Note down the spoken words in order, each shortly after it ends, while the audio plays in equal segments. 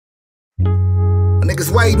Niggas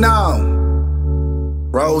waiting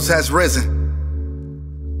on. Rose has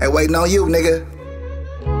risen. They waiting on you, nigga.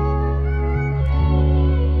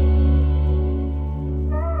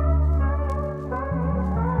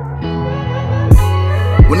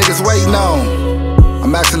 When niggas waiting on,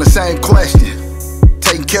 I'm asking the same question.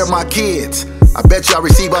 Taking care of my kids, I bet you I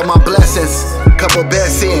receive all my blessings. Couple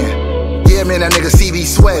bets in, yeah man, that nigga CV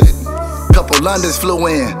sweated. Couple Londons flew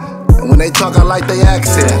in, and when they talk I like they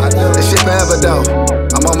accent. This shit forever though,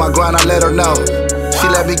 I'm on my grind, I let her know. She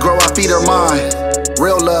let me grow, I feed her mind.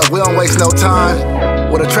 Real love, we don't waste no time.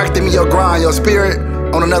 What attracted me, your grind, your spirit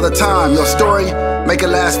on another time. Your story, make it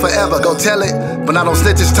last forever. Go tell it, but not on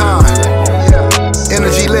snitch this time.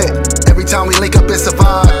 Energy lit, every time we link up it's a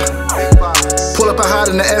vibe. Pull up and hide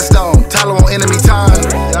in the S-Dome, Tyler on enemy time.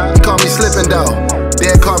 He called me slipping though,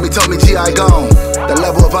 then called me, told me G.I. gone. The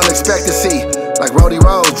level of unexpectancy, like Roadie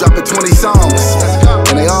Rose, dropping 20 songs.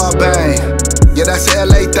 And they all bang, yeah that's a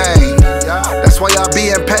LA thing. That's why y'all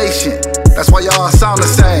be impatient, that's why y'all sound the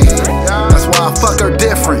same. That's why I fuck her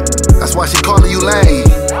different, that's why she calling you lame.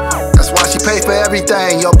 That's why she pay for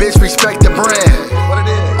everything, your bitch respect the brand.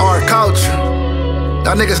 Our culture,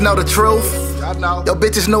 y'all niggas know the truth, your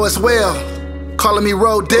bitches know as well. Calling me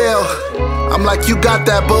Rodale, I'm like you got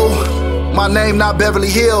that boo. My name not Beverly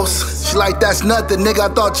Hills. She like that's nothing, nigga,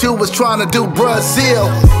 I thought you was trying to do Brazil.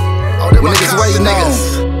 When niggas waiting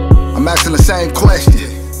on, I'm asking the same question.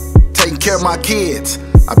 Taking care of my kids,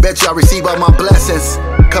 I bet you I receive all my blessings.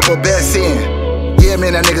 Couple bets in, yeah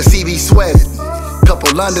man, that nigga CV sweated. Couple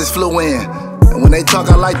Londons flew in, and when they talk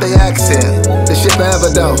I like they accent. This shit forever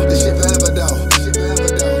though, this shit forever though.